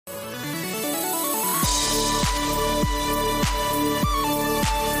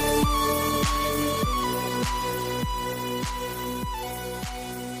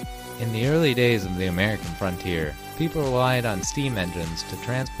early days of the American frontier, people relied on steam engines to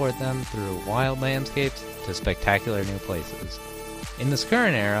transport them through wild landscapes to spectacular new places. In this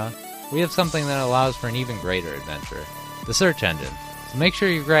current era, we have something that allows for an even greater adventure, the search engine. So make sure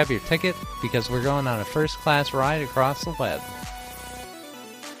you grab your ticket, because we're going on a first-class ride across the web.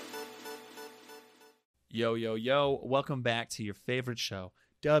 Yo, yo, yo, welcome back to your favorite show,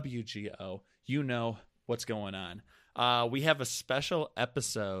 WGO. You know what's going on. We have a special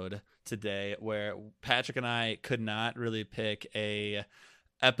episode today where Patrick and I could not really pick a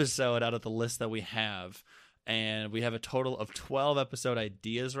episode out of the list that we have. And we have a total of 12 episode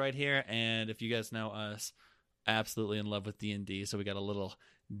ideas right here. And if you guys know us, absolutely in love with D&D. So we got a little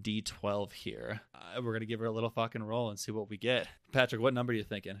D12 here. We're going to give her a little fucking roll and see what we get. Patrick, what number are you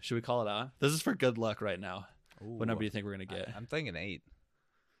thinking? Should we call it out? This is for good luck right now. Ooh, what number do you think we're going to get? I'm thinking 8.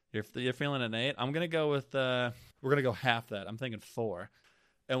 You're feeling an 8? I'm going to go with, we're going to go half that. I'm thinking 4.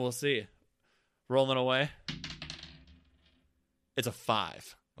 And we'll see. Rolling away. It's a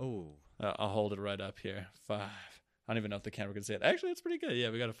 5. Ooh. I'll hold it right up here. 5. I don't even know if the camera can see it. Actually, it's pretty good. Yeah,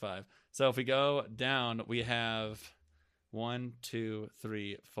 we got a 5. So if we go down, we have 1, 2,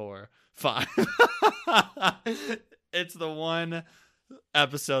 3, 4, 5. It's the one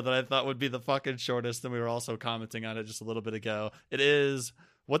episode that I thought would be the fucking shortest, and we were also commenting on it just a little bit ago. It is,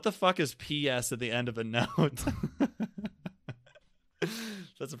 what the fuck is PS at the end of a note?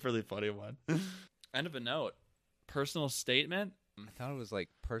 That's a pretty funny one. End of a note. Personal statement. I thought it was like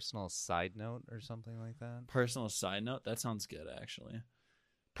personal side note or something like that. Personal side note? That sounds good, actually.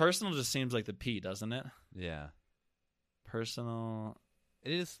 Personal just seems like the P, doesn't it? Yeah. Personal.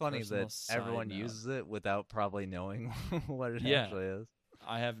 It is funny Personal that everyone side note. uses it without probably knowing what it Yeah. actually is.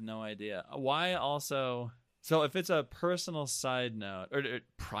 I have no idea. Why also? So if it's a personal side note or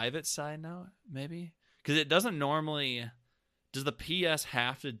private side note, maybe? Because it doesn't normally. Does the PS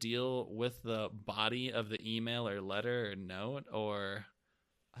have to deal with the body of the email or letter or note, or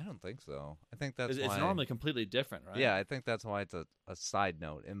I don't think so. I think that's it's why... normally completely different, right? Yeah, I think that's why it's a side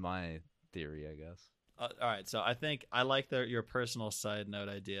note in my theory, I guess. All right, so I think I like your personal side note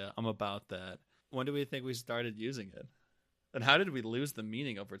idea. I'm about that. When do we think we started using it? And how did we lose the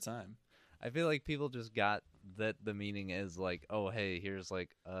meaning over time? I feel like people just got that the meaning is like, oh, hey, here's like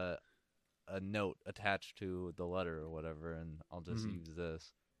a note attached to the letter or whatever, and I'll just use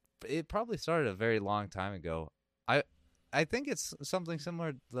this. But it probably started a very long time ago. I think it's something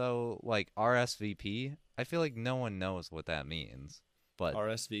similar, though, like RSVP. I feel like no one knows what that means. But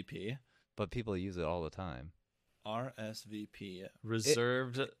RSVP? But people use it all the time. RSVP.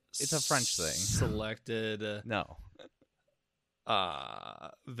 Reserved. It's a French thing. Selected. No.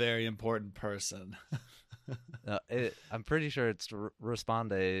 Very important person. I'm pretty sure it's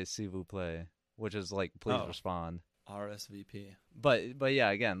Respondez, s'il vous plaît, which is like, please respond. RSVP. But yeah,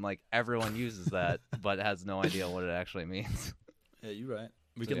 again, like everyone uses that, but has no idea what it actually means. Yeah, you're right.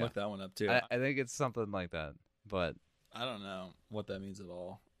 We can look that one up too. I think it's something like that, but I don't know what that means at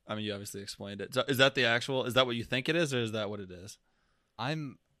all. I mean, you obviously explained it. So is that what you think it is, or is that what it is?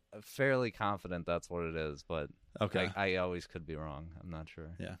 I'm fairly confident that's what it is, but okay, I always could be wrong. I'm not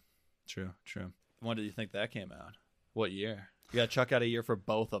sure. Yeah, true. When did you think that came out? What year? You got to chuck out a year for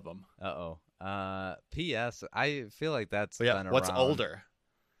both of them. P.S. I feel like that's been around. What's older?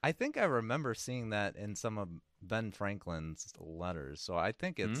 I think I remember seeing that in some of Ben Franklin's letters, so I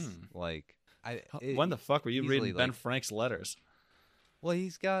think it's like... when the fuck were you reading Ben like, Frank's letters? Well,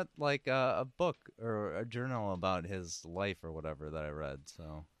 he's got like a book or a journal about his life or whatever that I read,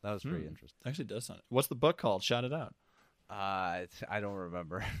 so that was pretty interesting. Actually, does sound. What's the book called? Shout it out. I don't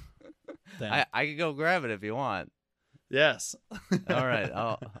remember. I could go grab it if you want. Yes. All right,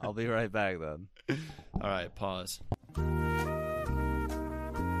 I'll be right back then. All right, pause.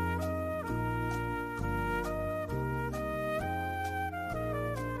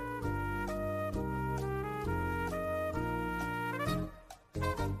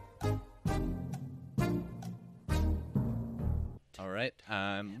 All right,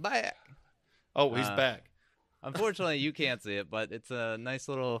 I'm back. Oh, he's back. Unfortunately, you can't see it, but it's a nice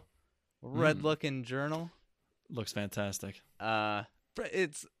little red-looking journal. Looks fantastic.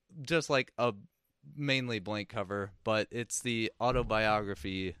 It's just like a mainly blank cover, but it's the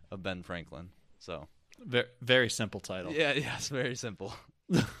autobiography of Ben Franklin. So very, very simple title. Yeah, it's very simple.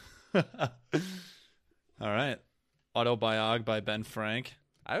 All right, Autobiog by Ben Frank.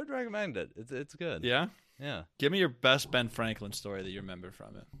 I would recommend it. It's good. Yeah. Yeah. Give me your best Ben Franklin story that you remember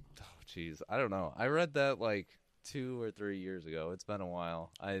from it. Oh, jeez, I don't know. I read that like 2 or 3 years ago. It's been a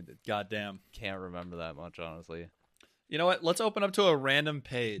while. I goddamn can't remember that much, honestly. You know what? Let's open up to a random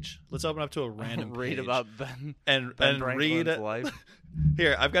page. Let's open up to a random read page about Ben and Franklin's read life.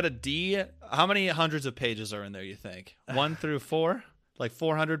 Here, I've got a D. How many hundreds of pages are in there, you think? 1 through 4? Like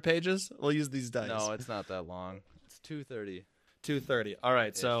 400 pages? We'll use these dice. No, it's not that long. It's 230. 230. All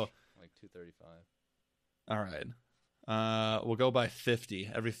right, so like 235. all right. We'll go by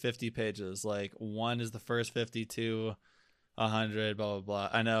 50. Every 50 pages. Like 1 is the first 50, 2, 100, blah, blah, blah.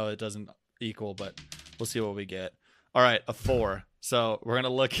 I know it doesn't equal, but we'll see what we get. All right, a 4. So we're gonna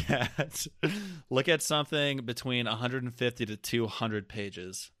look at something between 150 to 200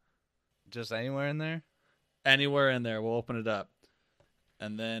 pages. Just anywhere in there? Anywhere in there, we'll open it up,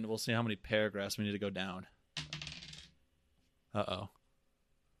 and then we'll see how many paragraphs we need to go down. We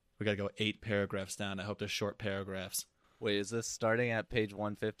gotta go 8 paragraphs down. I hope they're short paragraphs. Wait, is this starting at page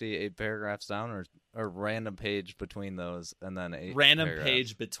 150, 8 paragraphs down, or random page between those, and then 8 Random paragraphs?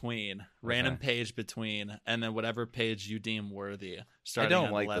 Random page between, and then whatever page you deem worthy. I Starting don't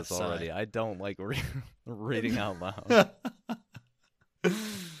on like the left this already. side. I don't like reading out loud.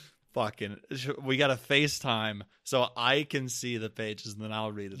 Fucking, we got to FaceTime so I can see the pages, and then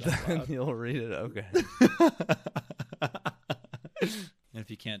I'll read it out loud. You'll read it? Okay. If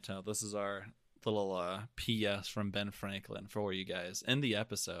you can't tell, this is our little PS from Ben Franklin for you guys in the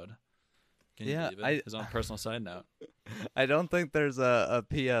episode. Can you believe it? His own personal side note. I don't think there's a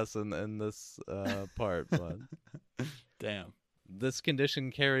PS in this part, but Damn. this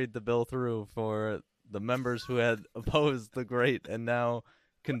condition carried the bill through for the members who had opposed the great and now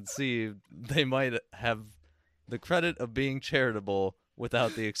conceived they might have the credit of being charitable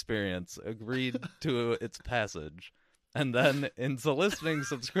without the experience, agreed to its passage. And then, in soliciting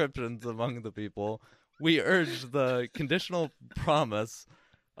subscriptions among the people, we urge the conditional promise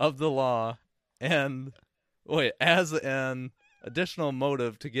of the law as an additional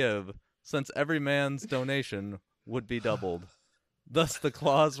motive to give, since every man's donation would be doubled. Thus, the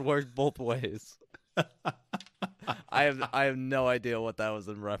clause worked both ways. I have no idea what that was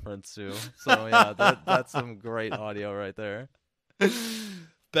in reference to. So yeah, that's some great audio right there.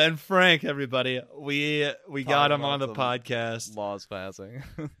 Ben Frank, everybody. We got him on the podcast. Laws passing.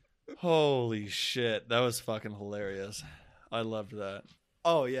 Holy shit. That was fucking hilarious. I loved that.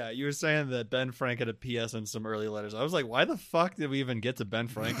 Oh, yeah. You were saying that Ben Frank had a PS in some early letters. I was like, why the fuck did we even get to Ben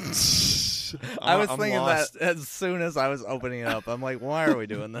Frank? I was thinking lost. That as soon as I was opening it up. I'm like, why are we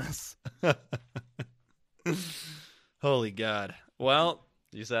doing this? Holy God. Well,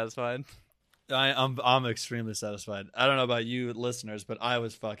 you satisfied? I'm extremely satisfied. I don't know about you listeners, but I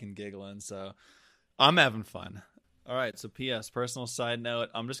was fucking giggling, so I'm having fun. All right, so P.S. personal side note,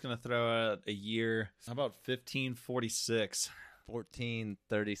 I'm just gonna throw out a year. How about 1546?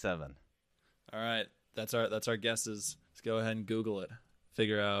 1437. All right, that's our guesses. Let's go ahead and Google it.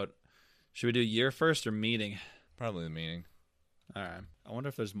 Figure out. Should we do year first or meeting? Probably the meeting. All right. I wonder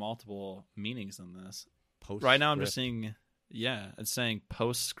if there's multiple meanings in this. Postscript. Right now, I'm just seeing. Yeah, it's saying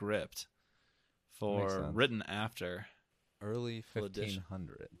postscript. For written after. Early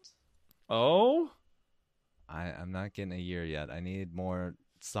 1500s. Oh? I'm not getting a year yet. I need more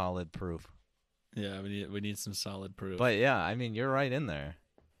solid proof. Yeah, we need some solid proof. But yeah, I mean, you're right in there.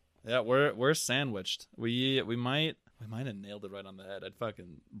 Yeah, we're sandwiched. We might have nailed it right on the head. I'd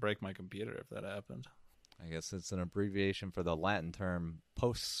fucking break my computer if that happened. I guess it's an abbreviation for the Latin term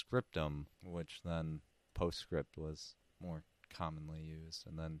postscriptum, which then postscript was more commonly used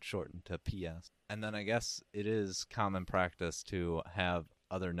and then shortened to PS. And then I guess it is common practice to have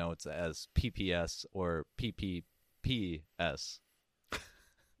other notes as PPS or PPPS.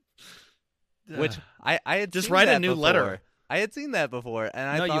 Which I had just seen write that a new before. letter. I had seen that before, and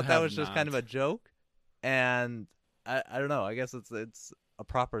I thought that was just kind of a joke. And I don't know. I guess it's a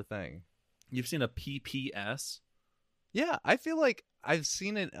proper thing. You've seen a PPS? Yeah, I feel like I've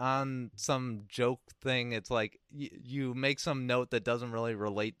seen it on some joke thing. It's like you make some note that doesn't really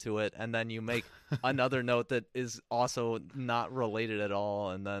relate to it, and then you make another note that is also not related at all,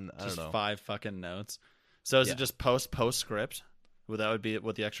 and then I don't know. Just 5 fucking notes. So is it just postscript? Well, that would be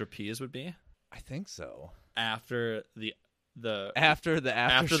what the extra P's would be? I think so. After the after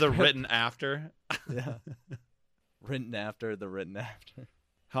the written after. Yeah. Written after the written after.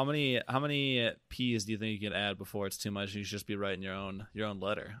 How many P's do you think you can add before it's too much? You should just be writing your own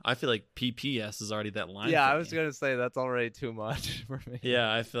letter. I feel like PPS is already that line. Yeah, I was gonna say that's already too much for me. Yeah,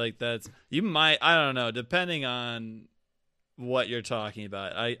 I feel like you might. I don't know, depending on what you're talking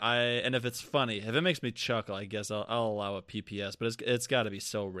about. And if it's funny, if it makes me chuckle, I guess I'll allow a PPS. But it's got to be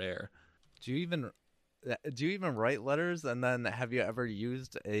so rare. Do you even write letters? And then have you ever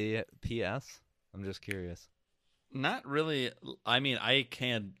used a PS? I'm just curious. Not really. I mean, I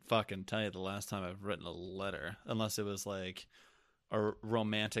can't fucking tell you the last time I've written a letter, unless it was like a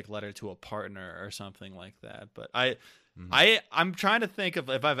romantic letter to a partner or something like that. But I'm trying to think of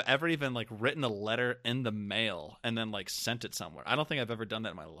if I've ever even like written a letter in the mail and then like sent it somewhere. I don't think I've ever done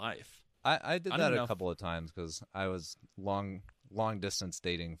that in my life. I did that a couple of times because I was long distance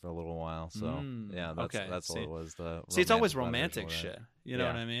dating for a little while. So yeah, that's all it was. It's always romantic shit. You know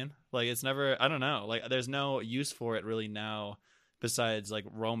what I mean? Like it's never. I don't know. Like there's no use for it really now, besides like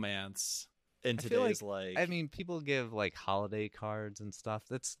romance. In today's like, I mean, people give like holiday cards and stuff.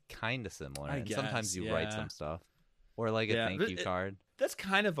 That's kind of similar. And sometimes you write some stuff, or like a thank you card. That's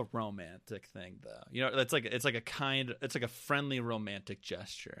kind of a romantic thing, though. You know, it's like a friendly romantic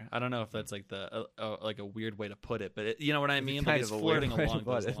gesture. I don't know if that's like like a weird way to put it, but you know what I mean? Like it's flirting along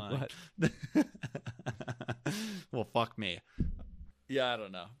those lines. Well, fuck me. Yeah, I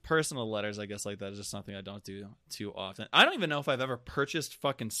don't know. Personal letters, I guess, like that is just something I don't do too often. I don't even know if I've ever purchased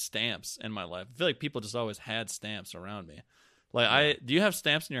fucking stamps in my life. I feel like people just always had stamps around me. Like, do you have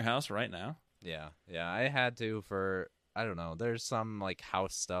stamps in your house right now? Yeah, I had to for. I don't know. There's some like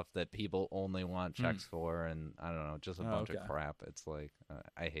house stuff that people only want checks for, and I don't know, just a bunch of crap. It's like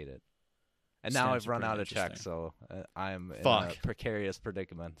I hate it. And now I've run out of checks, so I'm in a precarious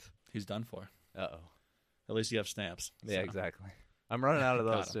predicament. He's done for. Uh-oh. At least you have stamps. Yeah, exactly. I'm running out of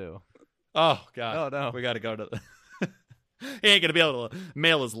those too. Oh God! Oh no, we got to go to. He ain't gonna be able to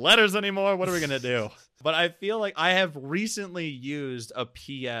mail his letters anymore. What are we gonna do? But I feel like I have recently used a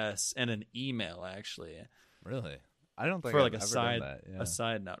PS and an email. Actually, really. I don't think for like I've a ever side done that. Yeah. a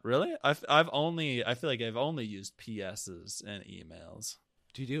side note. Really, I feel like I've only used PSs and emails.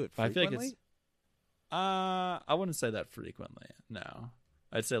 Do you do it frequently? I feel like it's. I wouldn't say that frequently. No,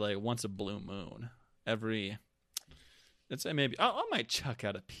 I'd say like once a blue moon. I'd say maybe I might chuck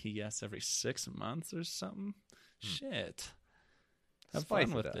out a PS every 6 months or something. Shit, have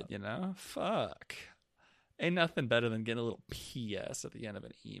fun with it, you know. Fuck, ain't nothing better than getting a little PS at the end of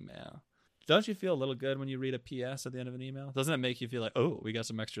an email. Don't you feel a little good when you read a PS at the end of an email? Doesn't it make you feel like, oh, we got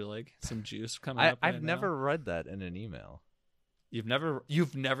some extra, like, some juice coming up? I've never read that in an email. You've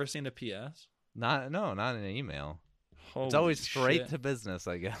never seen a PS? Not in an email. Holy it's always straight shit. to business,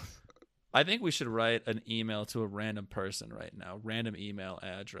 I guess. I think we should write an email to a random person right now, random email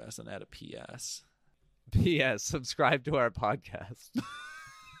address, and add a PS. P.S. Subscribe to our podcast.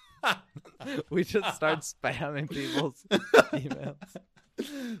 We should start spamming people's emails.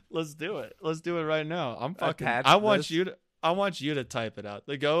 Let's do it. Let's do it right now. I want you to type it out.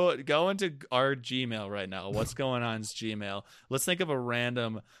 Go into our Gmail right now. What's going on's Gmail. Let's think of a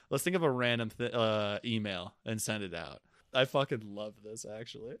random email and send it out. I fucking love this,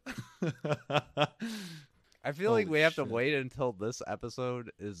 actually. I feel like we have to wait until this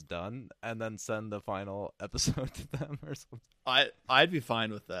episode is done and then send the final episode to them or something. I'd be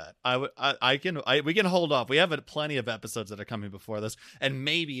fine with that. We can hold off. We have plenty of episodes that are coming before this, and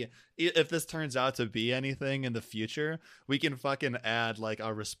maybe if this turns out to be anything in the future, we can fucking add like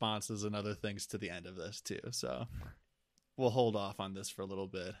our responses and other things to the end of this too. So we'll hold off on this for a little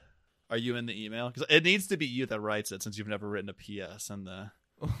bit. Are you in the email? Because it needs to be you that writes it, since you've never written a PS in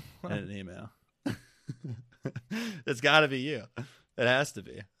an email. It's got to be you. It has to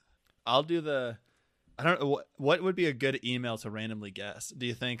be. I'll do I don't know what would be a good email to randomly guess. Do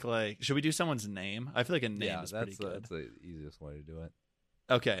you think, like, should we do someone's name? I feel like a name is pretty good. That's the easiest way to do it.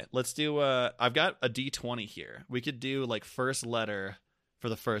 Okay, let's do. I've got a D20 here. We could do like first letter for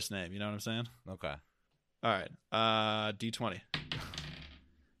the first name. You know what I'm saying? Okay. All right. D20.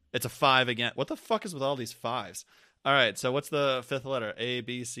 It's a 5 again. What the fuck is with all these 5s? All right. So what's the fifth letter? A,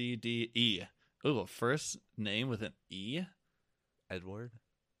 B, C, D, E. Ooh, a first name with an E. Edward.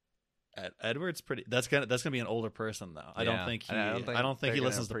 Edward's pretty. That's gonna be an older person though. I don't think he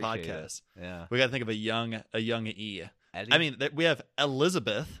listens to podcasts. Yeah. We got to think of a young E. Eddie? I mean, we have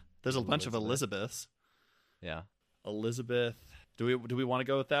Elizabeth. There's a bunch of Elizabeths. Yeah. Elizabeth. Do we want to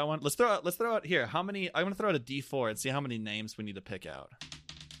go with that one? Let's throw out here. How many? I'm gonna throw out a D4 and see how many names we need to pick out.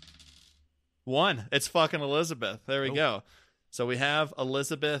 1. It's fucking Elizabeth. There we go. So we have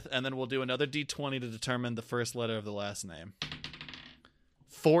Elizabeth, and then we'll do another D20 to determine the first letter of the last name.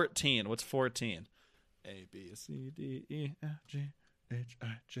 14. What's 14? A, B, C, D, E, F, G, H,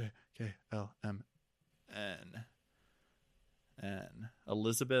 I, J, K, L, M, N. N.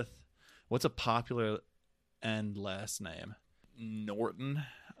 Elizabeth. What's a popular N last name? Norton.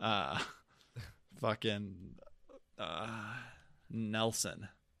 Nelson.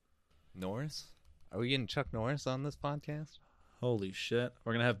 Norris? Are we getting Chuck Norris on this podcast? Holy shit.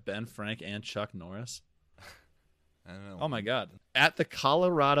 We're going to have Ben Frank and Chuck Norris. I don't know. Oh my God. At the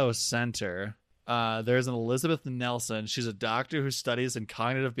Colorado Center, There's an Elizabeth Nelson. She's a doctor who studies in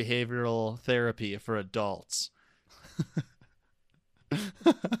cognitive behavioral therapy for adults.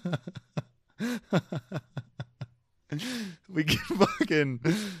 We can fucking.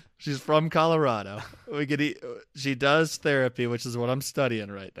 She's from Colorado. She does therapy, which is what I'm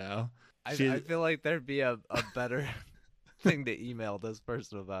studying right now. I feel like there'd be a better thing to email this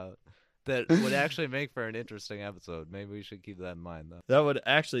person about that would actually make for an interesting episode. Maybe we should keep that in mind, though. That would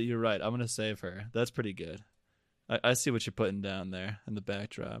actually. You're right. I'm gonna save her. That's pretty good. I see what you're putting down there in the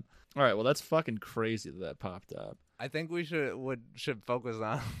backdrop. All right. Well, that's fucking crazy that popped up. I think we should focus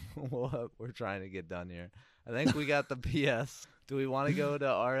on what we're trying to get done here. I think we got the PS. Do we want to go to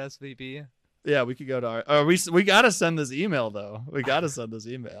RSVP? Yeah, we could go to we gotta send this email though. We gotta send this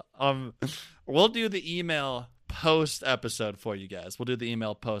email. We'll do the email post episode for you guys. We'll do the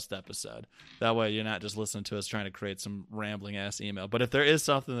email post episode. That way you're not just listening to us trying to create some rambling ass email. But if there is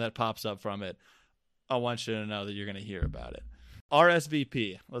something that pops up from it, I want you to know that you're gonna hear about it.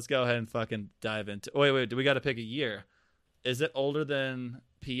 RSVP. Let's go ahead and fucking dive into. Wait. Do we got to pick a year? Is it older than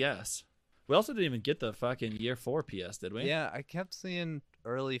PS? We also didn't even get the fucking year for PS, did we? Yeah, I kept seeing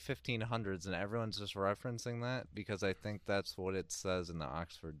early 1500s, and everyone's just referencing that because I think that's what it says in the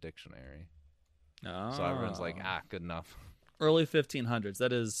Oxford Dictionary. Oh. So everyone's like, good enough. Early 1500s.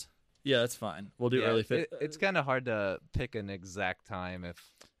 That is, yeah, that's fine. We'll do early. It's kind of hard to pick an exact time if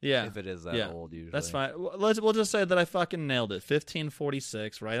it is that old. Usually, that's fine. We'll just say that I fucking nailed it.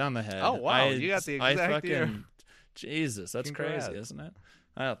 1546, right on the head. Oh wow, you got the exact year. Jesus, that's Congrats. crazy, isn't it?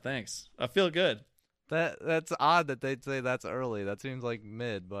 Oh, thanks. I feel good. That's odd that they'd say that's early. That seems like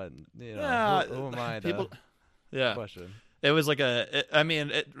mid, but you know, who am I to question? It was like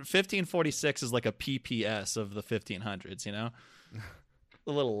 1546 is like a PPS of the 1500s, you know?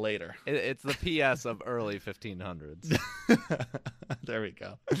 A little later. It's the PS of early 1500s. There we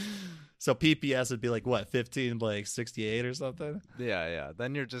go. So PPS would be like what, 1568 or something? Yeah.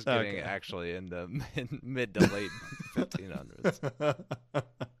 Then you're just getting actually into mid to late 1500s.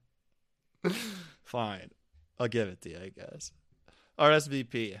 Fine, I'll give it to you, I guess.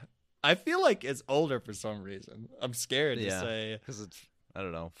 RSVP. I feel like it's older for some reason. I'm scared to say because it's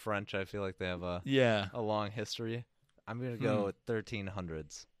French. I feel like they have a long history. I'm gonna go with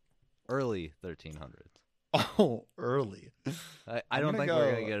 1300s, early 1300s. Oh, early. I don't think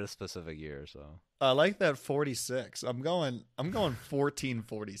we're gonna get a specific year. So I like that 46. I'm going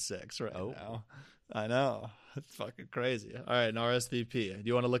 1446 right now. I know, it's fucking crazy. All right, an RSVP. Do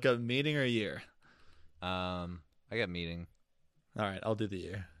you want to look up meeting or year? I got meeting. All right, I'll do the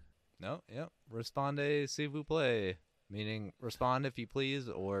year. No, yep. Respondez s'il vous plaît. Meaning respond if you please,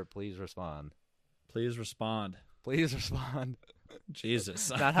 or please respond. Please respond. Please respond. Jesus.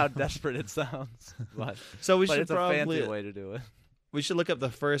 Not how desperate it sounds. But it's a fancy way to do it. We should look up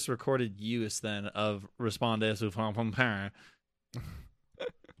the first recorded use then of respondez s'il vous plaît.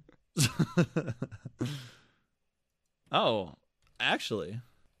 Oh, actually,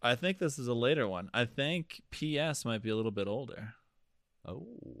 I think this is a later one. I think PS might be a little bit older.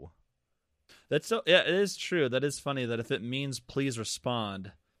 Oh. That's so it is true. That is funny that if it means please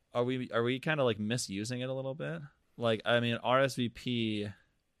respond, are we kind of like misusing it a little bit? Like, I mean, RSVP.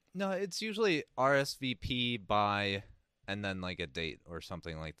 No, it's usually RSVP by and then like a date or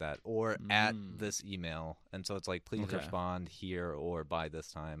something like that, or at this email. And so it's like please respond here or by this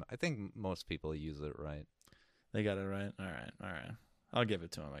time. I think most people use it right. They got it right. All right. I'll give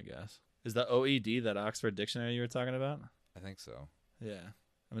it to them, I guess. Is the OED that Oxford Dictionary you were talking about? I think so. Yeah.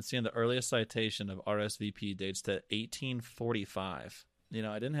 I'm seeing the earliest citation of RSVP dates to 1845. You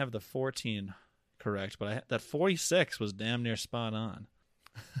know, I didn't have the 14 correct, but that 46 was damn near spot on.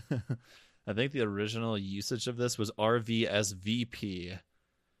 I think the original usage of this was RVSVP,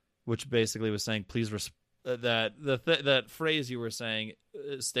 which basically was saying please that phrase you were saying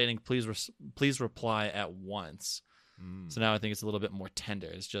stating please reply at once. So now I think it's a little bit more tender.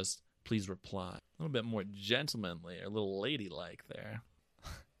 It's just please reply. A little bit more gentlemanly or a little ladylike there.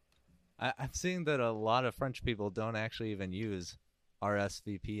 I'm seeing that a lot of French people don't actually even use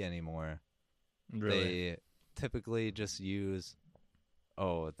RSVP anymore. Really? They typically just use,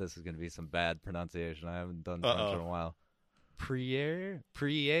 this is going to be some bad pronunciation. I haven't done French in a while. Prier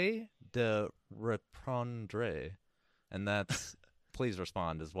de répondre. And that's please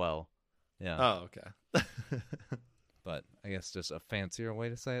respond as well. Yeah. Oh, okay. But I guess just a fancier way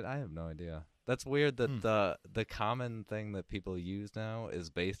to say it. I have no idea. That's weird that the common thing that people use now is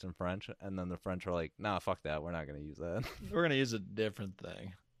based in French, and then the French are like, nah, fuck that. We're not going to use that. We're going to use a different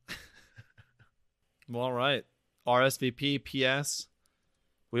thing. Well, all right. RSVP, PS.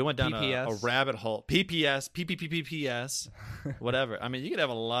 We went down a PPS. rabbit hole. PPS, PPPPPS, whatever. I mean, you could have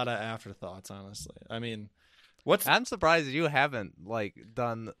a lot of afterthoughts, honestly. I mean, I'm surprised you haven't like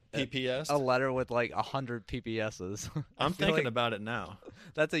done PPS? a letter with like 100 PPSs. I'm feel thinking like about it now.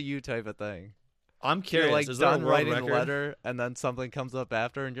 that's a you type of thing. I'm curious. You're like is there a done world writing record? a letter, and then something comes up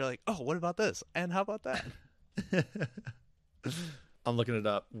after, and you're like, oh, what about this? And how about that? I'm looking it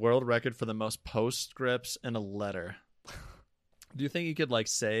up. World record for the most postscripts in a letter. Do you think you could like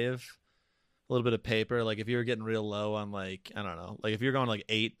save a little bit of paper? Like if you were getting real low on like, I don't know, like if you're going like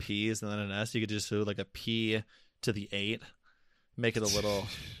 8 P's and then an S, you could just do like a P to the 8, make it a little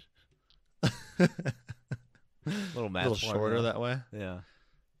Little a math little shorter formula. that way. Yeah.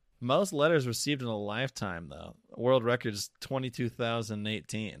 Most letters received in a lifetime, though. World record is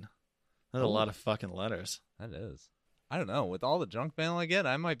 22,018. That's a lot of fucking letters. That is. I don't know. With all the junk mail I get,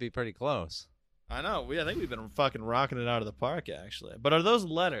 I might be pretty close. I know. I think we've been fucking rocking it out of the park, actually. But are those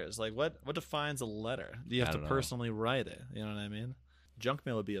letters? Like, what defines a letter? Do you have I to don't know. personally write it? You know what I mean? Junk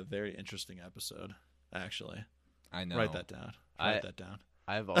mail would be a very interesting episode, actually. I know. Write that down. Write that down.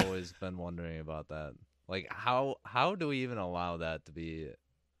 I've always been wondering about that. Like, how do we even allow that to be?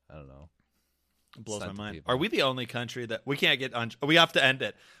 I don't know. It blows my Sent to mind. people. Are we the only country that we can't get on? We have to end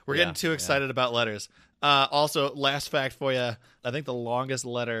it. We're Yeah, getting too yeah. excited about letters. Also, last fact for you: I think the longest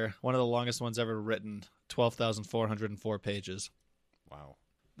letter, one of the longest ones ever written, 12,404 pages. Wow.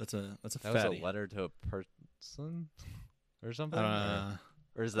 That's a That fatty. was a letter to a person or something? Or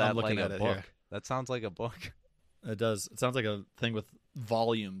is I'm that looking like at a it book? here. That sounds like a book. It does. It sounds like a thing with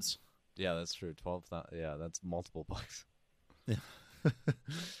volumes. Yeah, that's true. 12,000. Yeah, that's multiple books.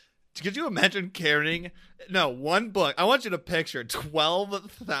 Could you imagine carrying one book? I want you to picture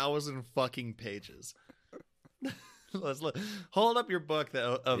 12,000 fucking pages. Let's look. Hold up your book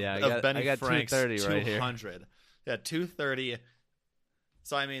of Benny I got Frank's 230 right here. 200. Yeah, 230.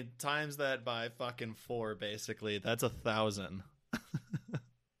 So I mean, times that by fucking 4, basically. That's 1,000.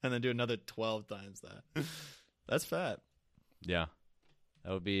 And then do another 12 times that. That's fat. Yeah.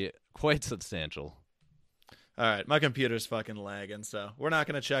 That would be quite substantial. All right, my computer's fucking lagging, so we're not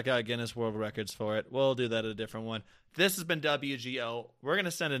going to check out Guinness World Records for it. We'll do that at a different one. This has been WGO. We're going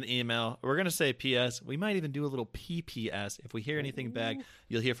to send an email. We're going to say PS. We might even do a little PPS. If we hear anything back,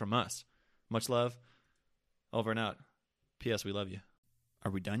 you'll hear from us. Much love. Over and out. PS, we love you. Are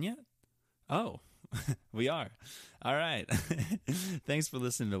we done yet? Oh, we are. All right. Thanks for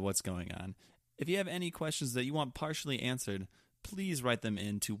listening to What's Going On. If you have any questions that you want partially answered, please write them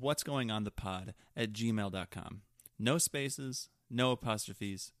in to what'sgoingonthepod@gmail.com. No spaces, no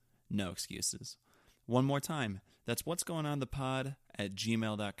apostrophes, no excuses. One more time, that's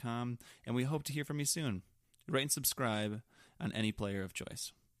what'sgoingonthepod@gmail.com, and we hope to hear from you soon. Rate and subscribe on any player of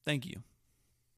choice. Thank you.